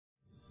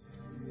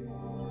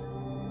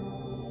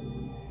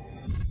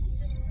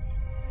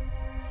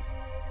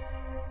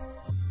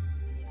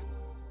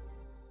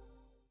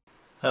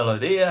Hello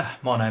there,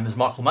 my name is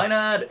Michael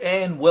Maynard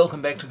and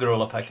welcome back to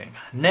Gorilla Picking.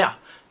 Now,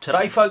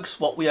 today folks,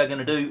 what we are going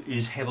to do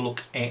is have a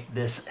look at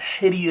this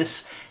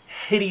hideous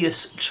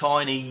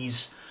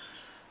Chinese,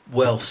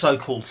 well,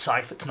 so-called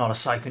safe. It's not a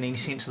safe in any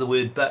sense of the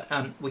word, but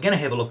we're going to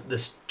have a look at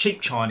this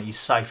cheap Chinese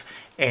safe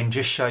and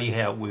just show you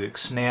how it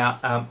works. Now,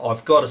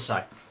 I've got to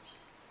say,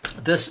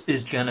 this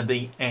is going to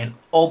be an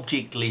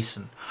object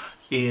lesson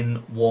in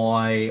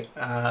why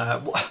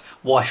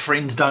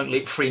friends don't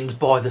let friends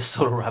buy this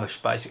sort of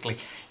rubbish. Basically,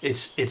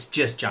 it's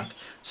just junk.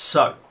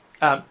 So,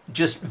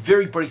 just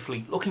very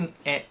briefly, looking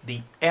at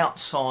the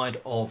outside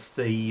of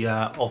the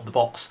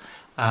box,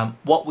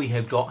 what we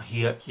have got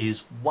here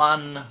is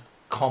one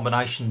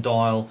combination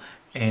dial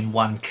and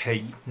one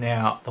key.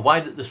 Now, the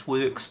way that this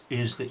works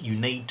is that you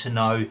need to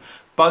know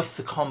both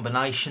the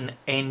combination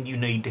and you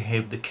need to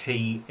have the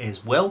key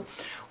as well.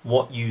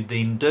 What you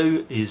then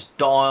do is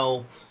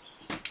dial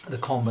the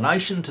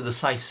combination to the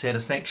safe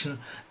satisfaction,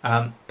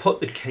 put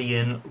the key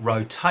in,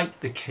 rotate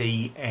the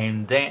key,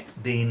 and that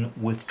then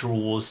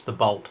withdraws the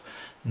bolt.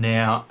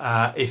 Now,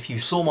 if you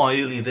saw my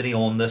earlier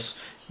video on this,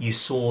 you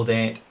saw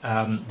that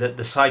that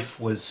the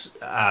safe was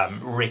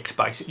wrecked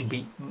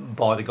basically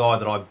by the guy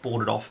that I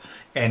bought it off,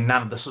 and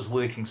none of this was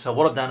working. So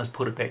what I've done is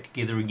put it back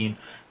together again.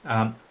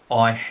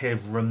 I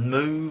have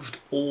removed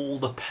all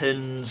the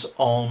pins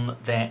on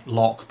that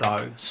lock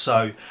though,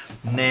 so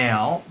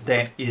now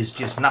that is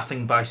just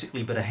nothing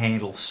basically but a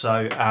handle.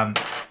 So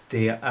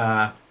there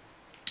are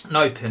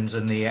no pins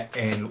in there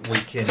and we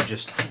can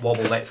just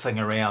wobble that thing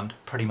around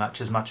pretty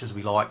much as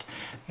we like.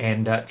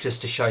 And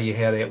just to show you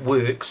how that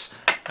works,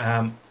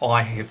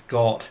 I have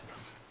got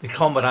the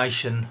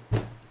combination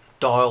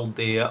dialed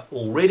there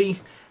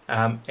already,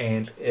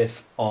 and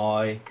if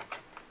I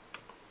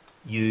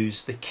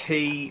use the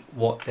key,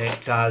 what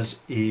that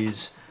does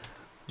is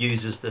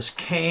uses this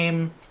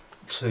cam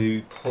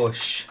to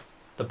push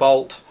the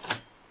bolt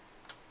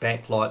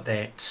back like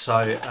that.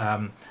 So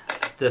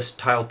this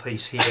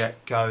tailpiece here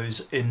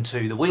goes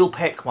into the wheel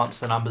pack once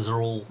the numbers are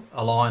all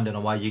aligned, and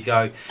away you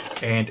go.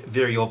 And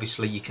very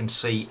obviously you can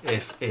see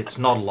if it's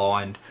not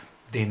aligned,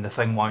 then the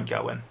thing won't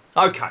go in.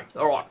 Okay,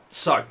 alright,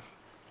 so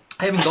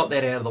having got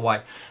that out of the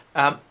way,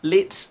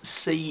 let's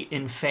see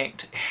in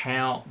fact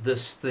how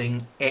this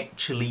thing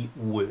actually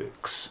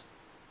works.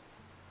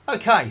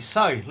 Okay,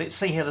 so let's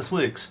see how this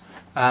works.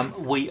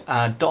 We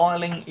are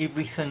dialing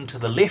everything to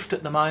the left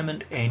at the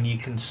moment, and you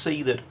can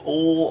see that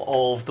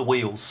all of the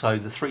wheels, so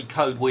the 3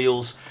 code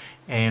wheels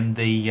and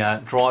the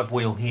drive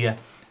wheel here,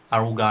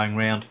 are all going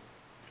round.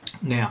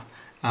 Now,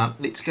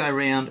 let's go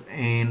around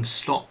and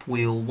stop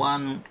wheel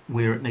 1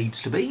 where it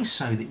needs to be,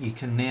 so that you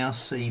can now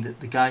see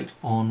that the gate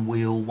on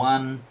wheel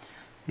 1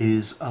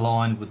 is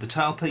aligned with the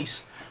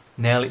tailpiece.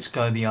 Now let's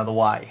go the other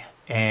way,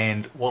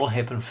 and what will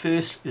happen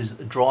first is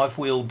that the drive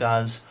wheel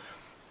does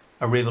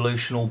a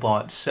revolution all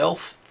by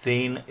itself,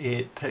 then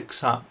it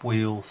picks up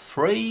wheel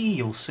 3.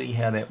 You'll see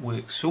how that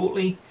works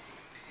shortly.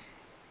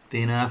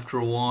 Then after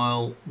a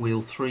while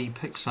wheel 3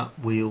 picks up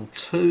wheel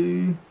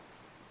 2,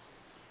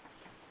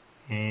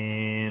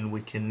 and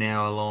we can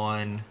now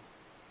align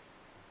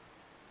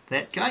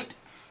that gate.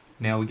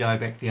 Now we go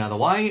back the other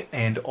way,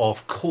 and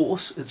of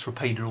course it's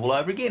repeated all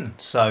over again.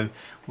 So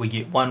we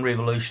get one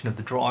revolution of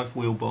the drive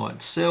wheel by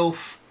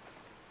itself.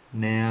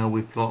 Now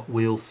we've got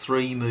wheel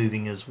 3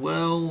 moving as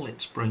well.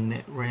 Let's bring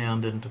that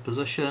round into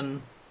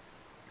position.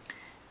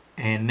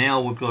 And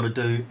now what we've got to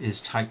do is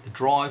take the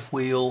drive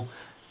wheel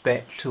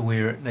back to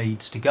where it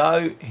needs to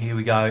go. Here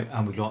we go,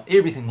 and we've got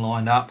everything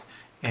lined up.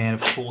 And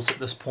of course at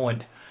this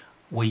point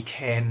we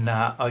can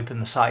open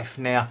the safe.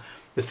 Now,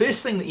 the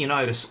first thing that you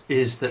notice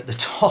is that the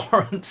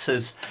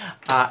tolerances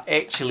are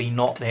actually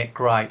not that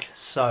great.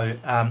 So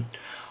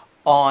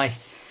I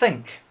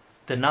think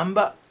the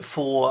number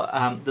for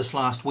this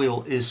last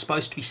wheel is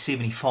supposed to be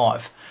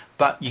 75,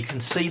 but you can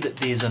see that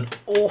there's an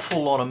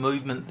awful lot of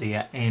movement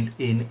there, and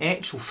in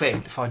actual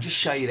fact, if I just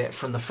show you that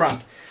from the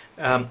front,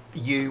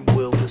 you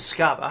will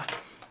discover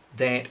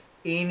that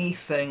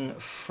anything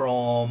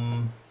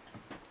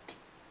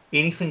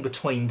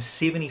between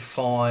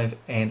 75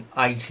 and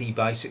 80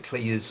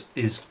 basically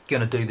is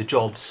going to do the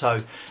job. So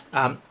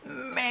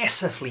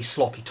massively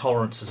sloppy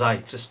tolerances,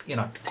 eh? Just, you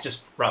know,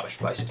 just rubbish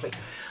basically.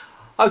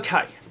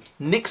 Okay,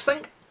 next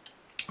thing,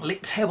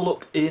 let's have a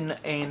look in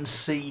and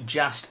see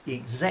just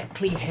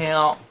exactly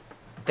how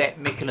that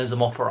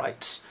mechanism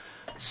operates.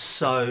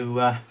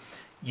 So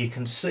you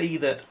can see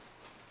that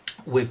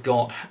we've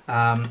got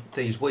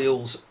these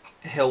wheels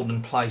held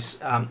in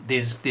place.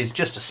 There's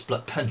just a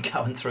split pin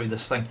going through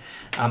this thing.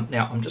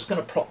 Now I'm just going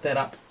to prop that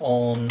up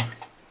on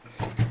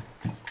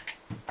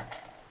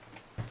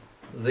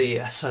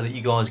there so that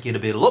you guys get a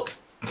better look.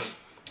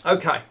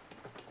 Okay,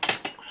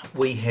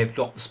 we have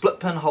got the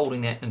split pin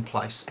holding that in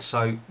place,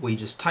 so we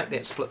just take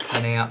that split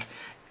pin out,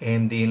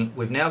 and then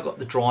we've now got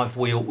the drive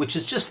wheel which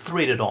is just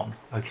threaded on.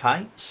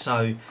 Okay,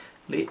 so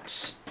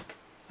let's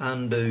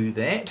undo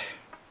that.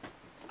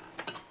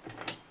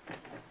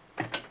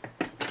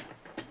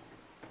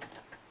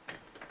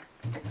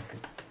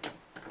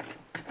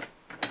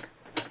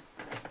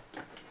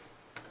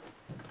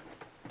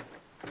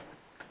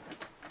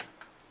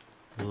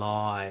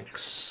 like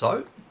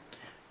so.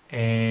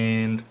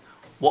 And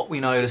what we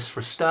notice for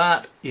a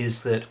start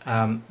is that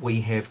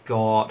we have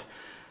got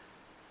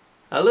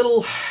a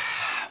little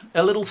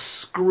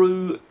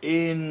screw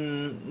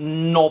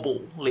in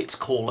knobble, let's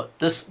call it.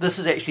 This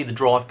is actually the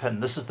drive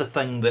pin. This is the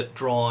thing that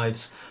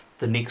drives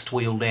the next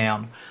wheel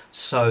down.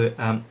 So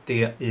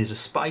there is a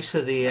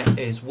spacer there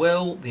as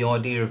well. The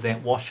idea of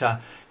that washer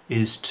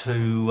is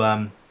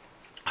to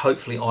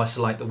hopefully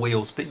isolate the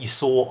wheels, but you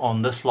saw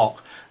on this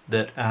lock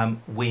that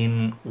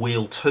when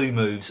wheel 2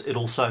 moves, it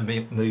also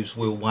moves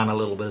wheel 1 a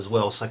little bit as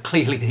well. So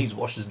clearly these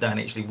washers don't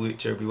actually work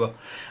terribly well.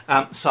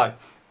 So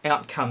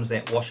out comes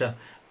that washer.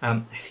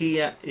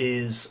 Here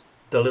is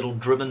the little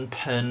driven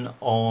pin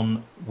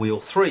on wheel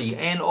 3,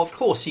 and of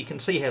course you can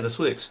see how this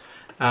works.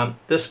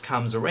 This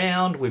comes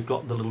around, we've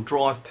got the little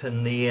drive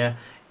pin there,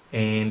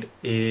 and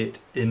it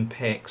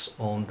impacts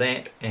on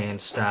that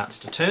and starts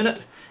to turn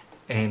it,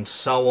 and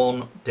so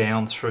on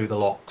down through the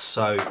lock.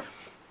 So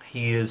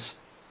here's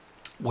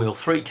wheel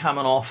 3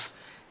 coming off,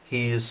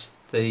 here's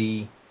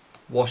the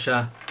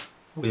washer.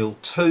 Wheel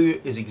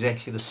 2 is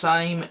exactly the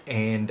same,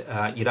 and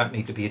you don't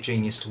need to be a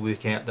genius to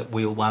work out that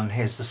wheel 1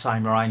 has the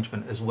same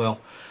arrangement as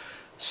well.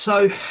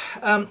 So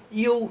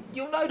you'll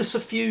notice a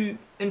few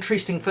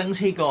interesting things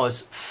here,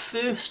 guys.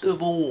 First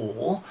of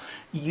all,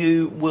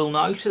 you will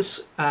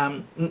notice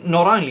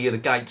not only are the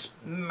gates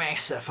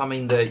massive, I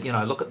mean,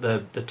 look at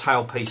the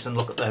tailpiece and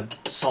look at the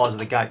size of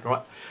the gate,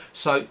 right?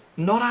 So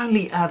not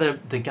only are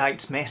the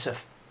gates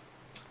massive,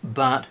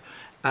 but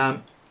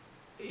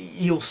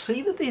you'll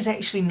see that there's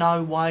actually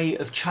no way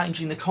of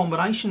changing the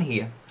combination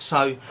here.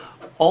 So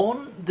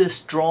on this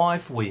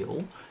drive wheel,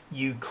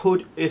 you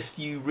could, if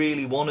you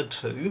really wanted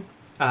to,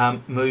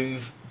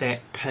 move that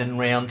pin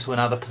round to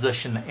another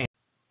position,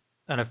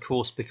 and of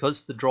course,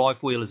 because the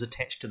drive wheel is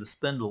attached to the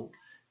spindle,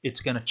 it's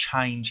going to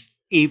change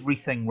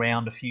everything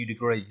round a few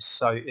degrees,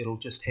 so it'll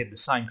just have the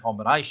same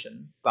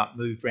combination but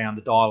moved round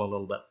the dial a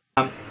little bit.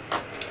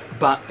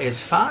 But as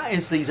far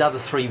as these other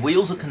 3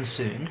 wheels are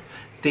concerned,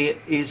 there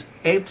is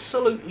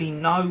absolutely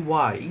no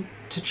way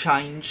to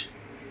change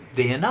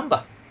their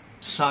number.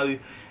 So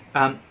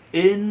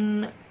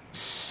in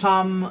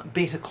some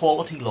better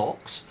quality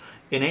locks,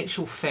 in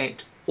actual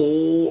fact,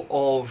 all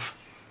of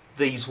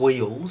these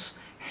wheels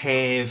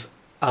have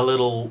a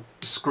little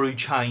screw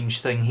change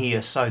thing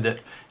here, so that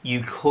you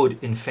could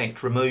in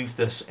fact remove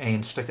this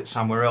and stick it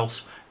somewhere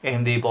else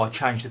and thereby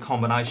change the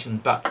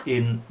combination. But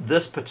in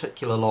this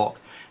particular lock,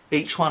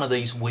 each one of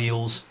these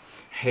wheels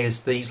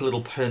has these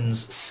little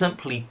pins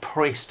simply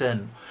pressed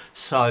in,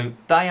 so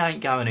they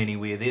ain't going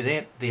anywhere.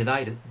 They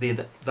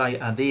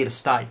are there to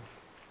stay.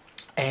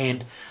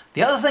 And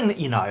the other thing that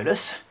you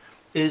notice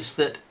is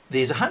that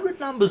there's 100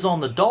 numbers on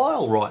the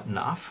dial, right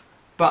enough,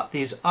 but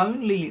there's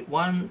only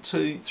 1,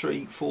 2,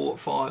 3, 4,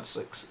 5,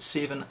 6,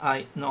 7,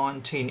 8,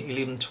 9, 10,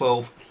 11,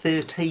 12,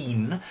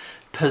 13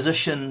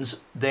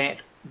 positions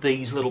that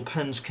these little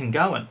pins can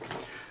go in.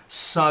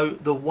 So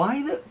the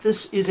way that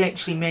this is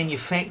actually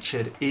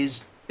manufactured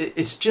is,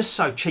 it's just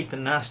so cheap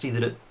and nasty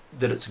that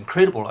it's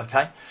incredible,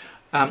 okay?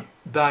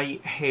 They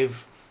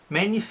have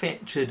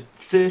manufactured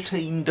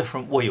 13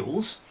 different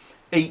wheels,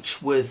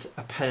 each with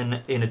a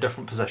pin in a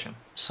different position.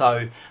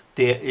 So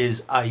there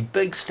is a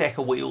big stack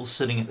of wheels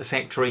sitting at the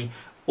factory,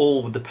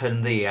 all with the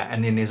pin there,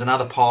 and then there's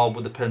another pile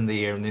with the pin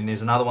there, and then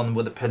there's another one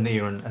with the pin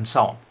there, and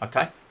so on,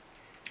 okay?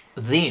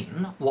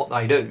 Then what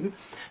they do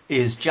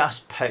is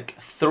just pick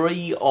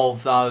 3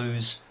 of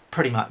those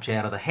pretty much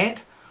out of the hat,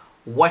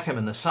 whack them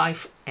in the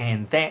safe,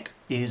 and that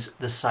is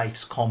the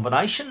safe's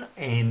combination,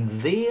 and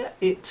there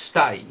it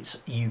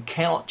stays. You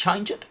cannot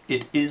change it.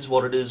 It is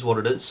what it is, what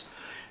it is.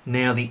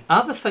 Now the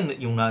other thing that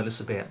you'll notice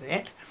about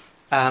that,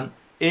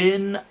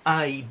 in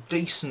a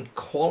decent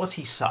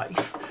quality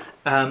safe,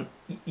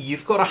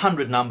 you've got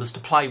 100 numbers to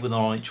play with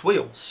on each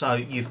wheel. So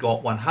you've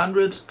got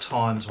 100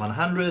 times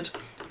 100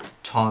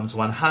 times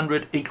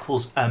 100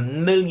 equals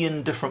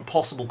 1,000,000 different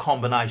possible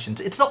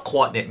combinations. It's not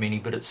quite that many,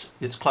 but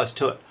it's close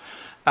to it.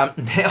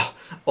 Now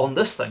on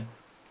this thing,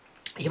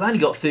 you've only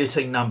got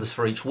 13 numbers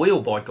for each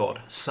wheel, by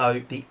God.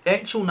 So the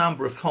actual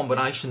number of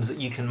combinations that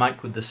you can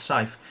make with this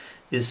safe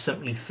is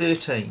simply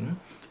 13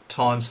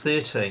 times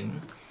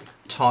 13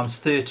 times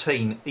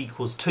 13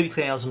 equals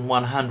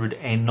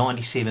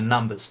 2,197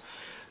 numbers.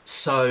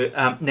 So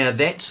now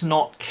that's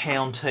not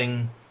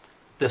counting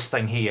this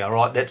thing here,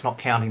 right? That's not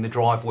counting the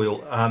drive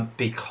wheel,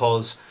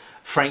 because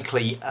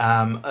frankly,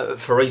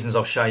 for reasons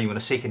I'll show you in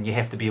a second, you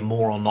have to be a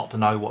moron not to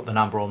know what the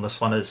number on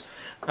this one is.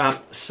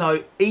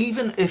 So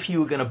even if you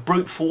were going to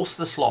brute force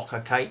this lock,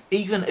 okay,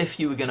 even if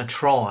you were going to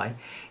try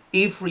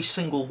every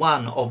single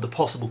one of the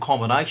possible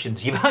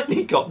combinations, you've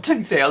only got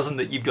 2,000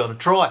 that you've got to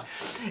try,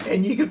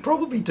 and you could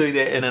probably do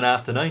that in an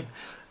afternoon.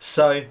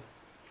 So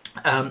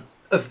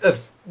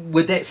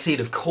with that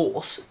said, of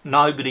course,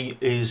 nobody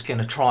is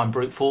going to try and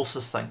brute force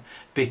this thing,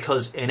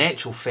 because in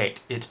actual fact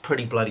it's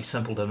pretty bloody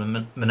simple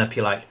to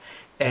manipulate.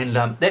 And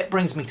that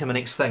brings me to my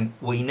next thing.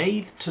 We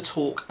need to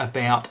talk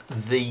about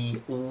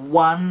the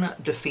one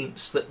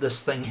defence that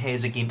this thing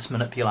has against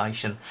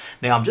manipulation.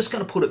 Now I'm just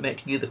going to put it back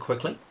together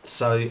quickly,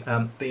 so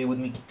bear with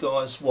me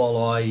guys while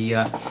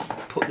I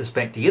put this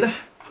back together.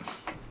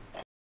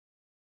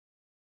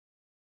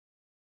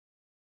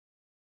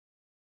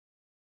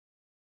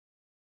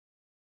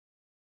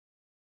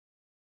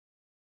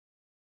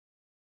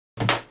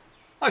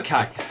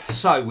 Okay,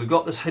 so we've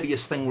got this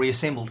hideous thing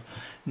reassembled.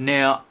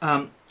 Now,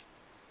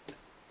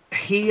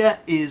 here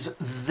is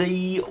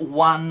the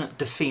one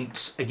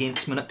defence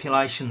against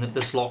manipulation that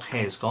this lock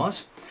has,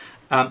 guys.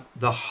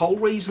 The whole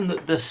reason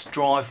that this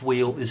drive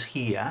wheel is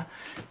here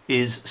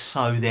is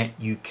so that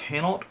you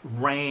cannot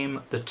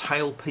ram the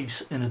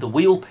tailpiece into the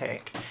wheel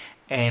pack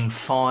and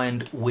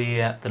find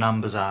where the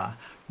numbers are.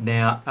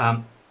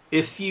 Now,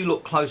 if you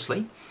look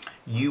closely,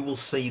 you will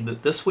see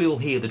that this wheel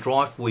here, the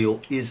drive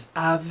wheel, is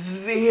a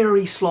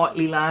very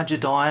slightly larger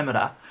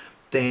diameter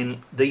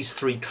than these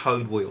three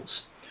code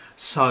wheels.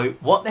 So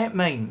what that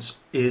means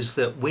is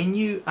that when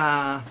you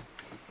are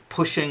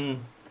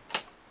pushing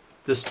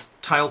this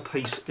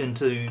tailpiece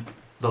into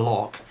the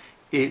lock,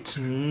 it's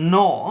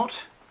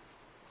not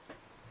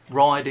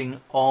riding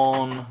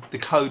on the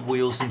code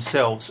wheels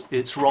themselves,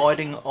 it's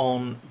riding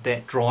on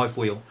that drive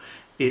wheel.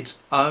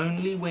 It's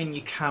only when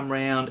you come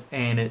round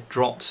and it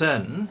drops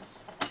in,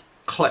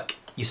 click,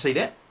 you see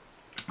that?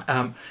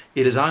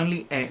 It is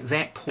only at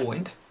that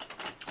point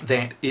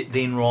that it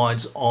then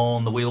rides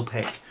on the wheel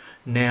pack.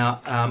 Now,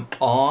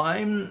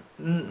 I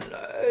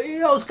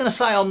was going to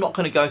say I'm not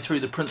going to go through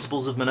the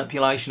principles of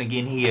manipulation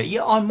again here.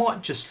 Yeah, I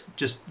might just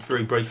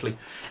very briefly.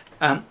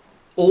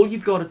 All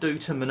you've got to do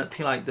to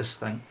manipulate this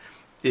thing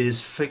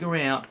is figure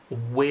out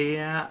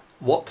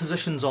what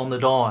positions on the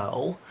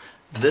dial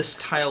this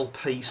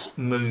tailpiece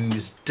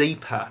moves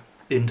deeper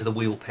into the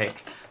wheel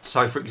pack.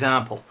 So, for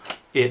example,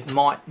 it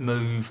might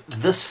move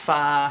this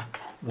far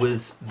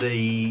with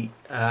the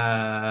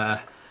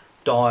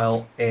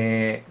dial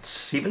at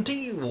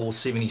 70 or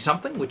 70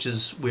 something, which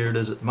is where it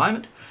is at the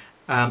moment.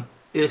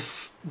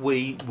 If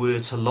we were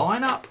to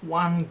line up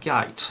one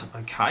gate,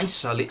 okay,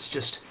 so let's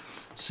just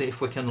see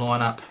if we can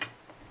line up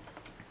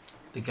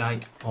the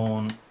gate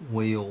on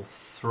wheel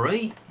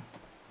 3.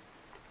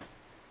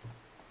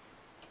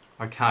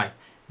 Okay,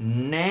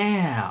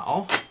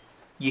 now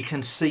you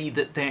can see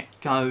that that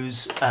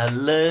goes a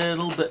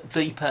little bit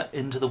deeper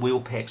into the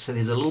wheel pack, so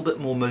there's a little bit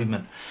more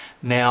movement.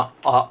 Now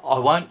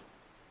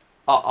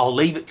I'll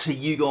leave it to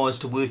you guys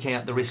to work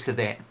out the rest of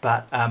that,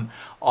 but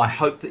I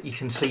hope that you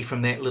can see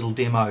from that little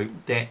demo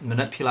that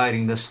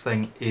manipulating this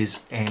thing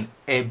is an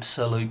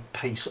absolute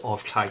piece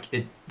of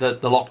cake.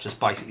 The lock just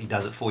basically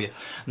does it for you.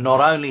 Not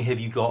only have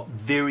you got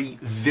very,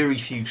 very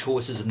few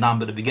choices of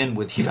number to begin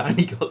with, you've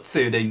only got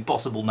 13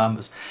 possible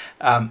numbers.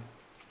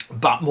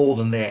 But more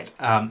than that,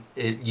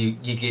 you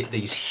get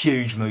these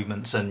huge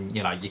movements, and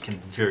you know you can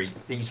very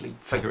easily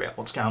figure out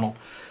what's going on.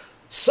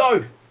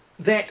 So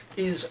that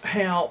is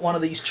how one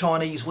of these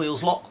Chinese wheel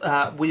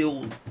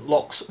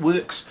locks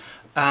works.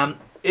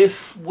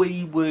 If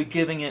we were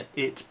giving it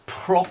its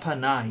proper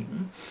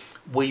name,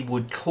 we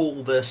would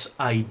call this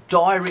a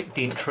direct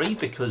entry,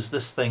 because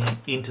this thing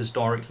enters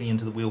directly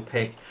into the wheel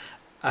pack.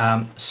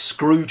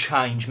 Screw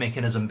change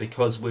mechanism,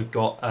 because we've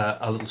got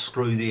a little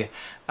screw there,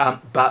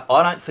 but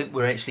I don't think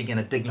we're actually going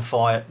to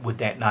dignify it with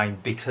that name,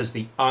 because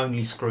the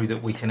only screw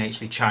that we can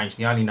actually change,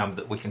 the only number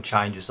that we can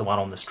change, is the one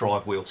on this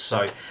drive wheel.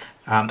 So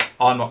I'm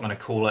not going to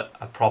call it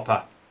a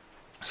proper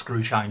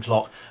screw change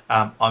lock.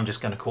 I'm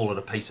just going to call it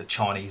a piece of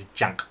Chinese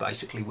junk,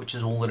 basically, which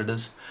is all that it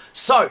is.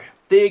 So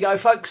there you go,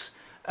 folks.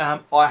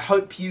 I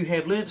hope you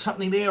have learned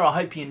something there. I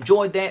hope you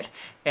enjoyed that,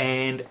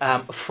 and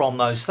from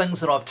those things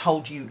that I've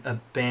told you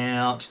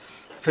about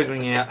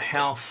figuring out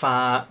how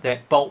far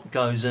that bolt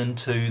goes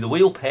into the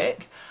wheel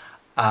pack,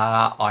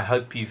 I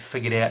hope you've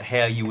figured out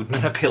how you would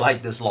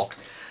manipulate this lock.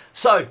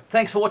 So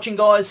thanks for watching,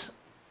 guys.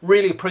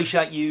 Really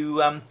appreciate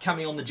you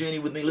coming on the journey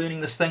with me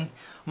learning this thing.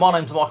 My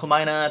name's Michael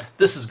Maynard,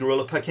 this is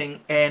Gorilla Picking,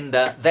 and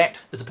that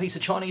is a piece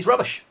of Chinese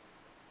rubbish.